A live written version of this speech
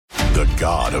The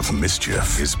god of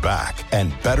mischief is back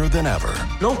and better than ever.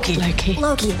 Loki.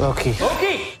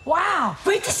 Wow,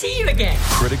 great to see you again.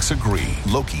 Critics agree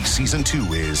Loki Season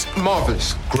 2 is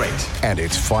marvelous. Great. And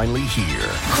it's finally here.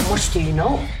 How much do you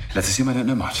know? Let's assume I don't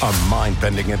know much. A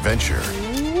mind-bending adventure.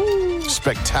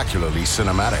 Spectacularly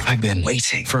cinematic. I've been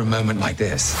waiting for a moment like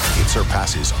this. It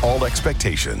surpasses all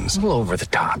expectations. A little over the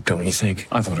top, don't you think?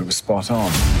 I thought it was spot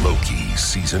on. Loki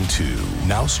Season 2.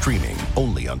 Now streaming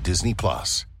only on Disney+.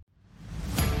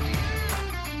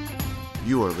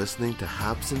 You are listening to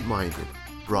Habsent Minded,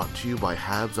 brought to you by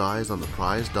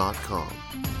HabsEyesOnThePrize.com.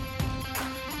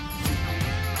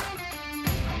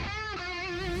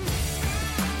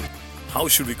 How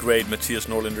should we grade Mattias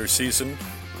Norlinder's season?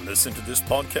 Listen to this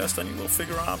podcast and you will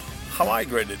figure out how I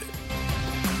graded it.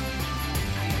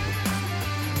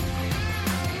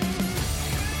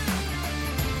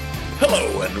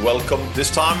 Hello and welcome. This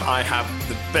time I have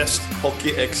the best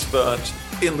hockey expert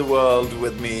in the world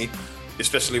with me,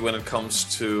 especially when it comes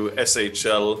to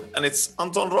SHL, and it's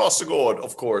Anton Rasegård,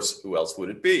 of course. Who else would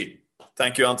it be?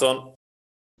 Thank you, Anton.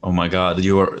 Oh my God,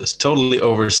 you are totally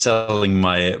overselling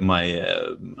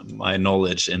my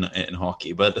knowledge in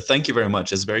hockey. But thank you very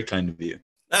much. It's very kind of you.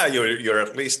 You're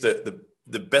at least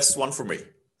the best one for me.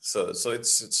 So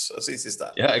it's as easy as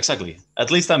that. Yeah, exactly.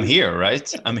 At least I'm here,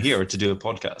 right? I'm here to do a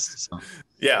podcast. So.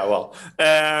 Yeah, well,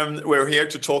 we're here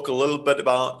to talk a little bit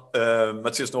about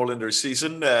Mattias Norlinder's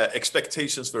season.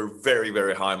 Expectations were very,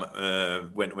 very high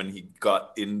when he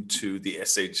got into the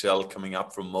SHL coming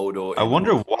up from Modo. I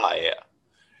wonder why.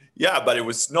 Yeah, but it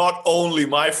was not only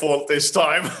my fault this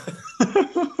time.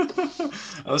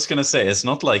 I was going to say, it's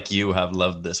not like you have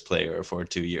loved this player for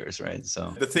 2 years, right?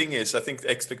 So the thing is, I think the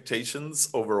expectations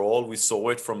overall, we saw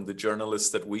it from the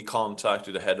journalists that we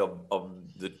contacted ahead of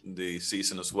the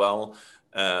season as well.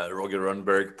 Roger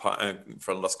Rönnberg,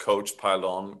 Frölunda's coach, piled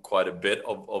on quite a bit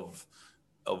of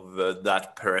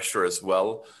that pressure as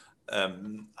well.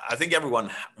 I think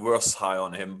everyone was high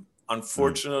on him.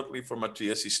 Unfortunately for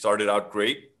Mattias, he started out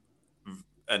great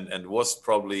and was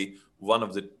probably one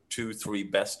of the 2-3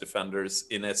 best defenders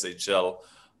in SHL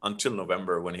until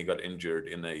November when he got injured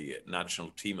in a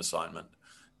national team assignment.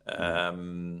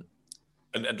 And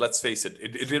let's face it,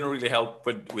 it didn't really help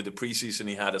with the preseason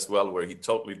he had as well, where he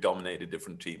totally dominated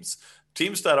different teams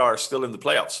that are still in the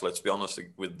playoffs. Let's be honest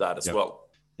with that as well.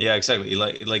 Yeah, exactly.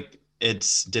 Like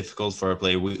it's difficult for a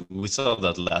player. We saw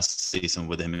that last season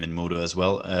with him in Modo as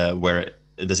well, where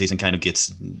the season kind of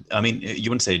gets, I mean,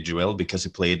 you wouldn't say duel because he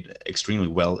played extremely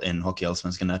well in Hockey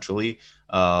Allsvenskan naturally.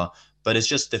 But it's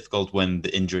just difficult when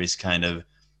the injuries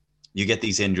you get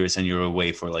these injuries and you're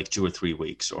away for like 2 or 3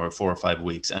 weeks or 4 or 5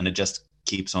 weeks, and it just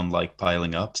keeps on like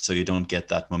piling up. So you don't get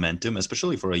that momentum,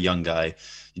 especially for a young guy.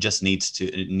 You just need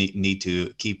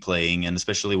to keep playing. And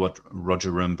especially what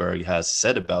Roger Rönnberg has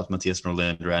said about Mattias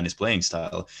Norlinder and his playing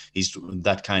style. He's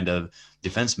that kind of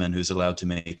defenseman who's allowed to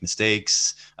make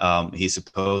mistakes. He's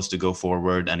supposed to go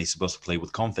forward and he's supposed to play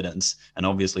with confidence. And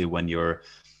obviously when you're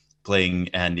playing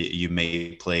and you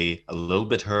may play a little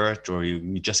bit hurt or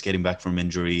you're just getting back from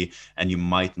injury and you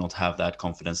might not have that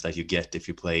confidence that you get if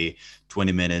you play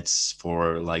 20 minutes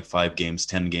for like 5 games,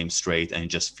 10 games straight and you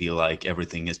just feel like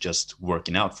everything is just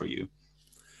working out for you.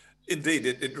 Indeed,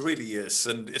 it really is.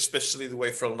 And especially the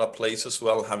way Frölunda plays as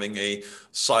well, having a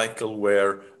cycle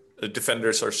where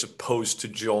defenders are supposed to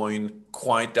join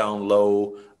quite down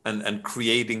low and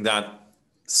creating that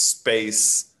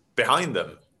space behind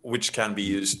them, which can be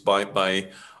used by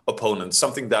opponents,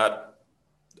 something that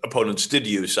opponents did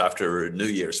use after New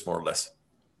Year's, more or less.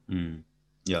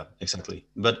 Yeah, exactly.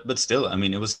 But still, I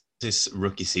mean, it was his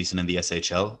rookie season in the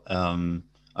SHL.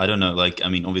 I don't know,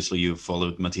 obviously you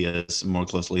followed Mattias more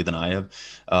closely than I have.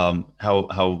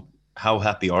 How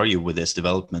happy are you with his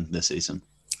development this season?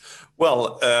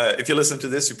 Well, if you listen to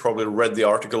this, you probably read the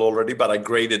article already, but I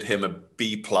graded him a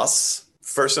B+.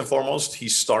 First and foremost, he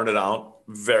started out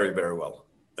very, very well.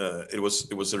 It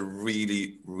was a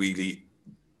really, really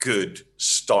good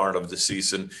start of the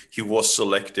season. He was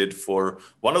selected for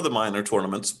one of the minor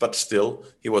tournaments, but still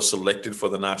he was selected for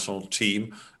the national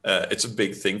team. It's a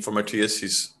big thing for Mattias.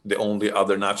 He's the only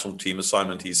other national team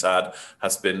assignment he's had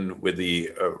has been with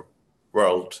the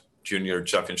World Junior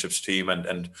Championships team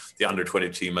and the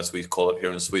under-20 team, as we call it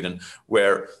here in Sweden,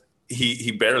 where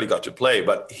he barely got to play.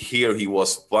 But here he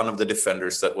was one of the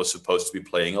defenders that was supposed to be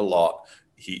playing a lot.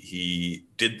 He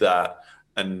did that,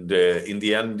 and in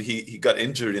the end, he got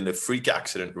injured in a freak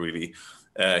accident, really.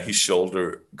 His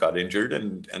shoulder got injured,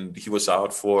 and he was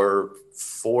out for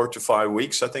 4 to 5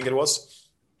 weeks, I think it was.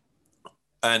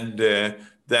 And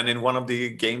then in one of the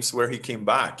games where he came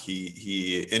back,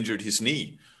 he injured his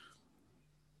knee.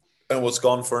 and was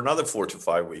gone for another 4 to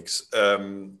 5 weeks.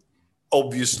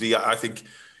 Obviously, I think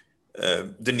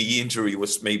the knee injury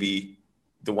was maybe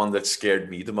the one that scared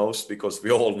me the most, because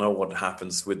we all know what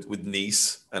happens with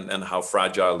knees and how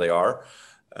fragile they are.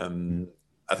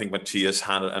 I think Mattias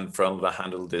and Frölunda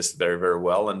handled this very, very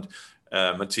well. And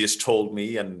Mattias told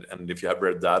me, and if you have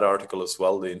read that article as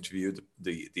well, the interview,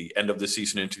 the end of the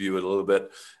season interview a little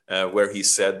bit, where he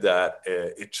said that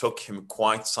it took him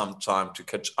quite some time to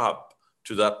catch up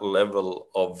to that level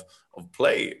of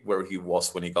play where he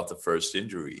was when he got the first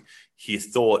injury. He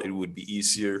thought it would be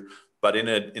easier, but in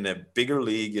a bigger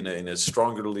league, in a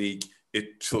stronger league,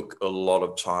 it took a lot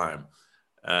of time.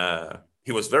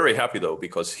 He was very happy though,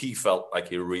 because he felt like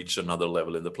he reached another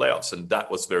level in the playoffs, and that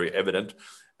was very evident.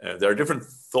 There are different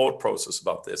thought process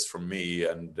about this from me,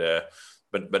 and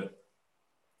but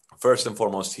first and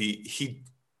foremost, he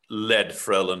led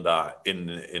Frölunda in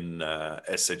the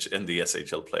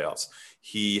SHL playoffs.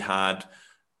 He had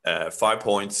 5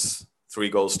 points, 3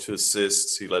 goals, 2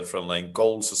 assists. He led Frölunda in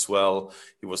goals as well.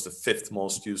 He was the 5th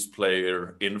most used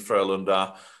player in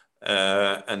Frölunda,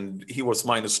 and he was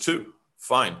 -2.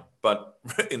 Fine, but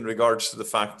in regards to the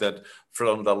fact that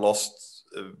Frölunda lost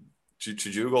to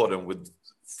Djurgården with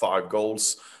 5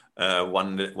 goals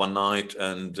one night,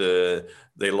 and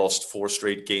they lost 4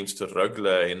 straight games to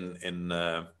Rögle in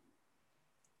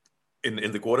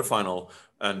the quarterfinal,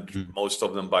 and most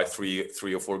of them by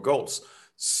three or 4 goals.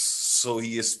 So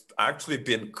he has actually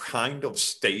been kind of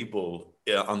stable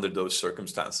under those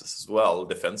circumstances as well,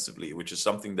 defensively, which is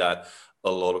something that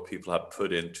a lot of people have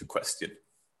put into question.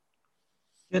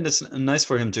 And it's nice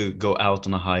for him to go out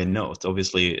on a high note.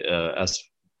 Obviously, as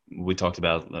we talked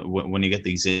about, when you get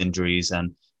these injuries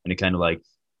and you kind of like,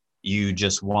 you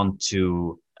just want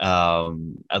to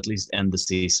at least end the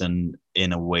season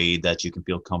in a way that you can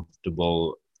feel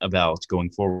comfortable about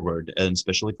going forward, and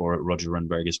especially for Roger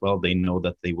Rönnberg as well. They know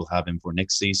that they will have him for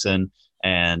next season,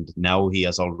 and now he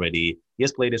has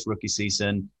played his rookie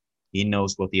season. He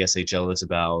knows what the SHL is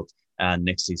about, and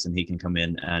next season he can come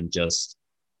in and just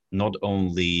not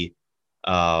only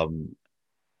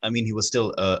he was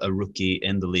still a rookie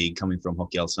in the league coming from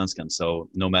Hockey Allsvenskan, so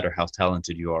no matter how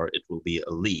talented you are, it will be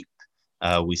a leap.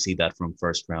 We see that from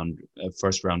first round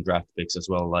draft picks as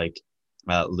well, like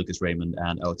Lucas Raymond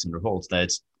and Alexander Holt.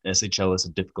 That SHL is a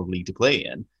difficult league to play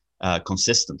in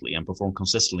consistently and perform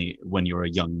consistently when you're a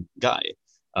young guy.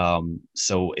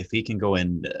 So if he can go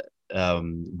in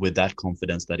with that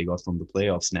confidence that he got from the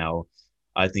playoffs now,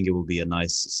 I think it will be a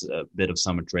nice bit of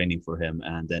summer training for him,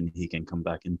 and then he can come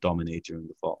back and dominate during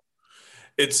the fall.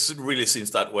 It really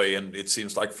seems that way, and it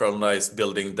seems like Frölunda is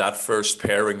building that first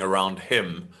pairing around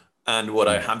him. And what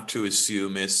I have to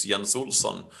assume is Jens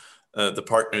Olsson. The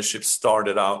partnership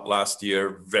started out last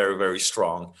year very, very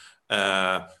strong.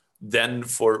 Then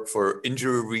for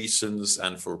injury reasons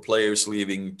and for players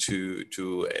leaving to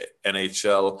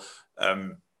NHL,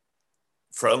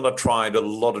 Frölunda tried a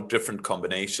lot of different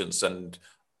combinations. And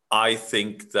I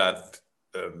think that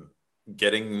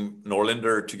getting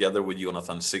Norlinder together with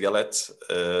Jonathan Sigalet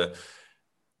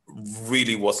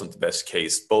really wasn't the best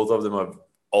case. Both of them are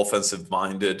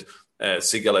offensive-minded.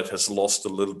 Sigalet has lost a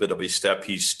little bit of his step.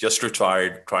 He's just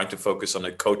retired, trying to focus on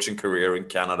a coaching career in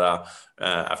Canada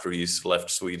after he's left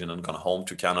Sweden and gone home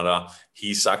to Canada.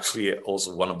 He's actually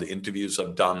also one of the interviews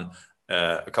I've done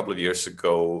a couple of years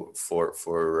ago for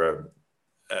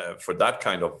that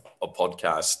kind of a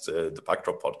podcast, the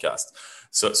Backdrop podcast.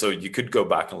 So you could go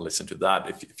back and listen to that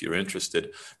if you're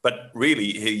interested. But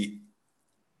really,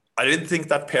 I didn't think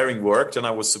that pairing worked, and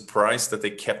I was surprised that they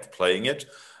kept playing it.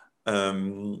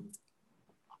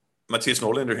 Mattias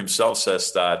Norlinder himself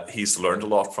says that he's learned a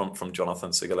lot from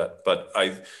Jonathan Sigalet, but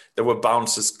there were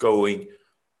bounces going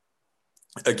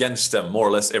against them more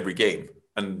or less every game.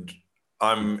 And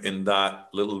I'm in that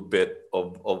little bit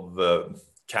of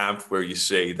camp where you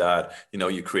say that,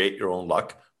 you create your own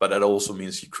luck, but that also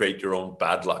means you create your own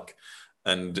bad luck.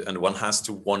 And one has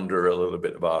to wonder a little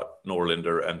bit about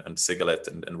Norlinder and Sigalet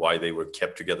and why they were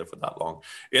kept together for that long.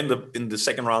 In the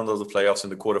second round of the playoffs, in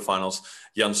the quarterfinals,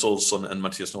 Jens Olsson and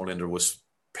Mattias Norlinder was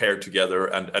paired together,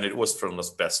 and it was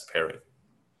Frölunda's best pairing.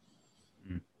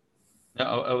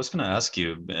 I was going to ask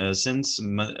you, since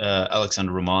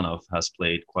Alexander Romanov has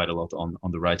played quite a lot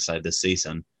on the right side this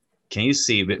season, can you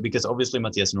see, because obviously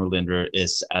Mattias Norlinder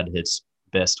is at his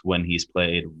best when he's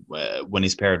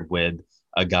paired with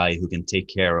a guy who can take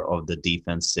care of the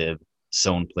defensive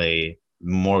zone play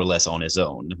more or less on his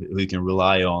own, who he can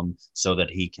rely on so that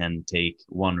he can take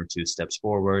 1 or 2 steps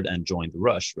forward and join the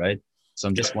rush, right? So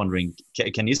I'm just wondering,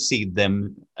 can you see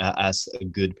them as a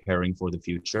good pairing for the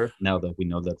future now that we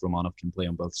know that Romanov can play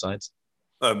on both sides?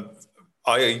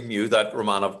 I knew that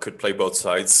Romanov could play both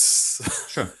sides.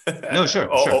 Sure. No, sure.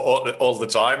 all the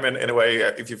time. And in a way,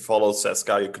 if you follow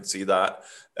CSKA, you could see that.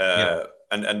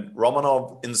 And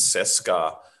Romanov in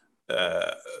CSKA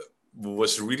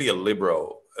was really a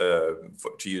libero,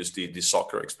 to use the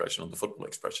soccer expression or the football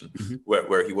expression,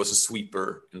 where he was a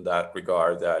sweeper in that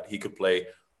regard, that he could play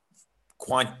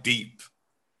quite deep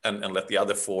and let the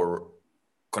other four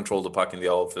control the puck in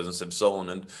the offensive zone.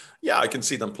 And I can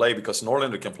see them play, because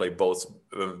Norlinder can play both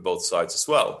sides as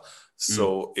well.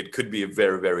 So it could be a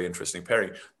very, very interesting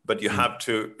pairing. But you have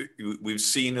to, we've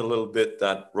seen a little bit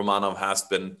that Romanov has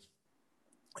been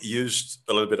used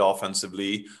a little bit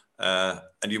offensively, and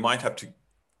you might have to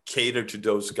cater to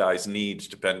those guys' needs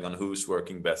depending on who's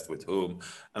working best with whom.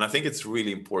 And I think it's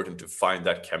really important to find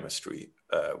that chemistry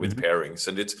with pairings.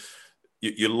 And it's,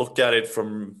 you look at it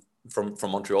from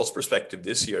Montreal's perspective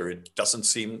this year, it doesn't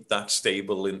seem that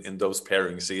stable in those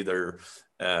pairings either,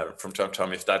 from time to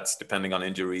time, if that's depending on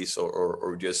injuries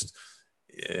or just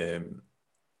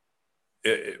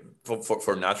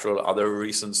for natural other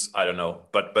reasons, I don't know.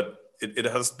 But it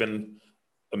has been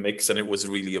a mix, and it was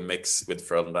really a mix with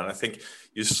Frölunda. And I think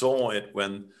you saw it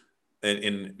when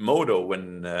in Modo,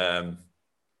 when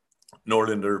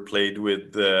Norlinder played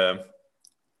with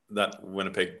that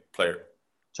Winnipeg player.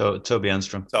 So Toby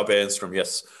Enstrom,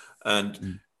 yes.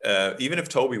 And even if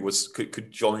Toby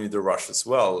could join the rush as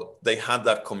well, they had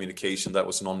that communication that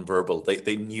was nonverbal.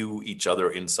 They knew each other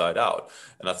inside out.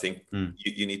 And I think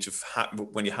you need to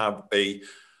when you have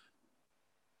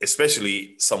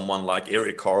especially someone like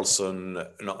Erik Karlsson,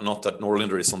 not that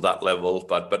Norlinder is on that level,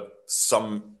 but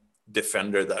some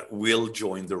defender that will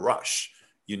join the rush,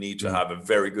 you need to have a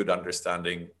very good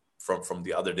understanding from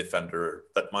the other defender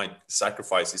that might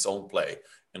sacrifice his own play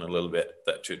in a little bit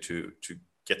to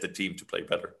get the team to play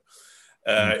better.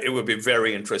 It would be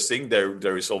very interesting.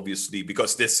 There is obviously,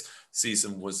 because this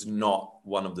season was not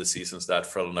one of the seasons that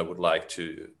Frölunda would like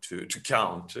to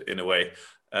count in a way.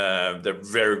 They're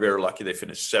very, very lucky they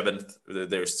finished 7th.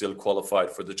 They're still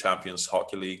qualified for the Champions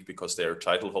Hockey League because they're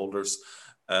title holders.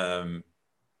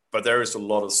 But there is a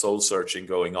lot of soul searching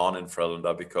going on in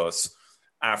Frölunda, because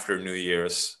after New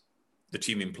Year's, the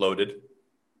team imploded.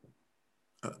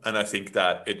 And I think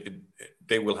that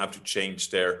they will have to change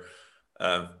their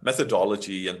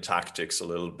methodology and tactics a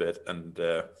little bit. And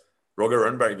Roger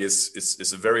Rönnberg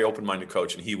is a very open-minded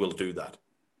coach, and he will do that.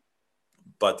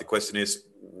 But the question is,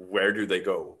 where do they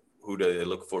go? Who do they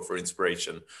look for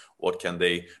inspiration? What can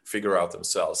they figure out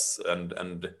themselves?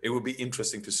 And it would be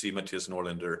interesting to see Mattias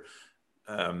Norlinder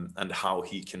and how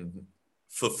he can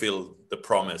fulfill the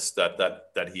promise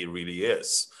that he really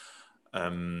is.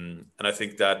 And I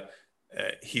think that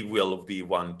he will be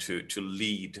one to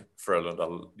lead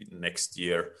Frölunda next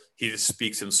year. He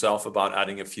speaks himself about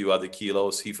adding a few other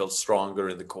kilos. He felt stronger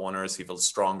in the corners. He felt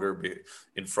stronger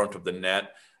in front of the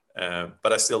net.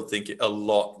 But I still think a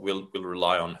lot will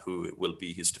rely on who will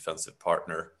be his defensive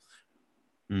partner.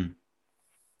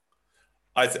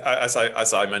 As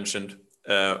I mentioned,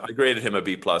 I graded him a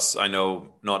B+. I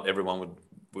know not everyone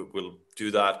will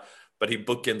do that, but he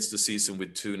bookends the season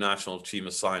with 2 national team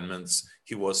assignments.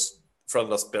 He was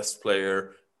Frölunda's best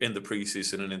player in the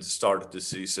preseason and in the start of the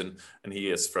season, and he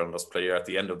is Frölunda's player at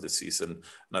the end of the season.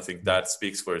 And I think that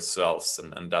speaks for itself,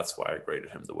 and that's why I graded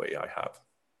him the way I have.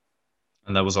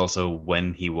 And that was also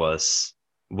when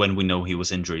we know he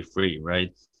was injury free,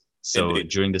 right? So Indeed.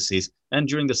 during the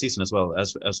season as well,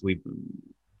 as we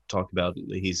talked about,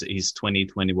 he's 20,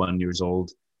 21 years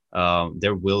old.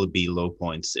 There will be low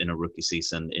points in a rookie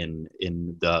season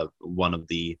in the one of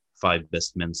the 5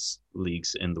 best men's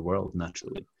leagues in the world,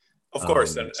 naturally. Of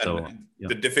course, and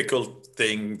the difficult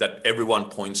thing that everyone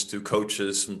points to,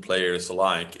 coaches and players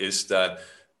alike, is that,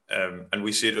 and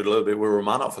we see it a little bit with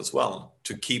Romanov as well,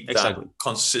 to keep that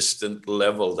consistent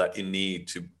level that you need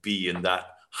to be in that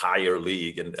higher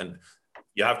league. And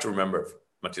you have to remember,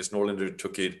 Mattias Norlinder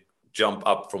took a jump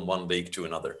up from one league to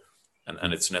another,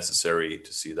 and it's necessary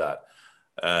to see that.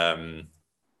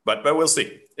 But we'll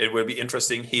see. It will be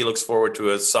interesting. He looks forward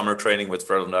to a summer training with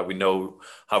Frölunda. We know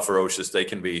how ferocious they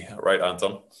can be, right,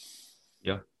 Anton?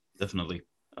 Yeah, definitely.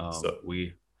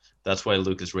 That's why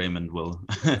Lucas Raymond will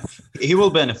he will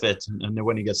benefit, and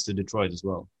when he gets to Detroit as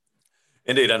well.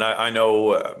 Indeed, and I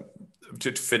know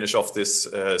to finish off this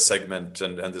segment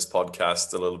and this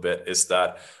podcast a little bit, is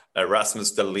that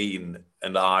Rasmus Dahlin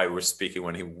and I were speaking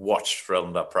when he watched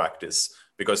Frölunda practice,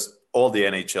 because all the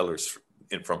NHLers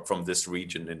from this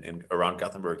region in around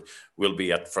Gothenburg will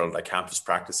be at Frölunda campus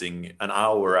practicing an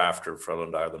hour after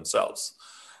Frölunda themselves.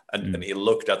 And he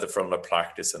looked at the Frölunda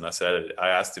practice, and I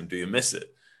asked him, do you miss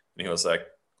it? And he was like,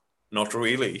 not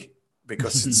really,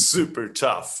 because it's super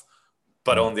tough.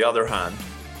 But on the other hand,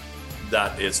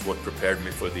 that is what prepared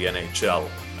me for the NHL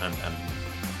and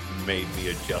made me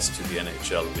adjust to the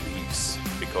NHL with ease,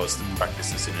 because the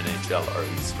practices in NHL are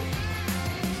easier.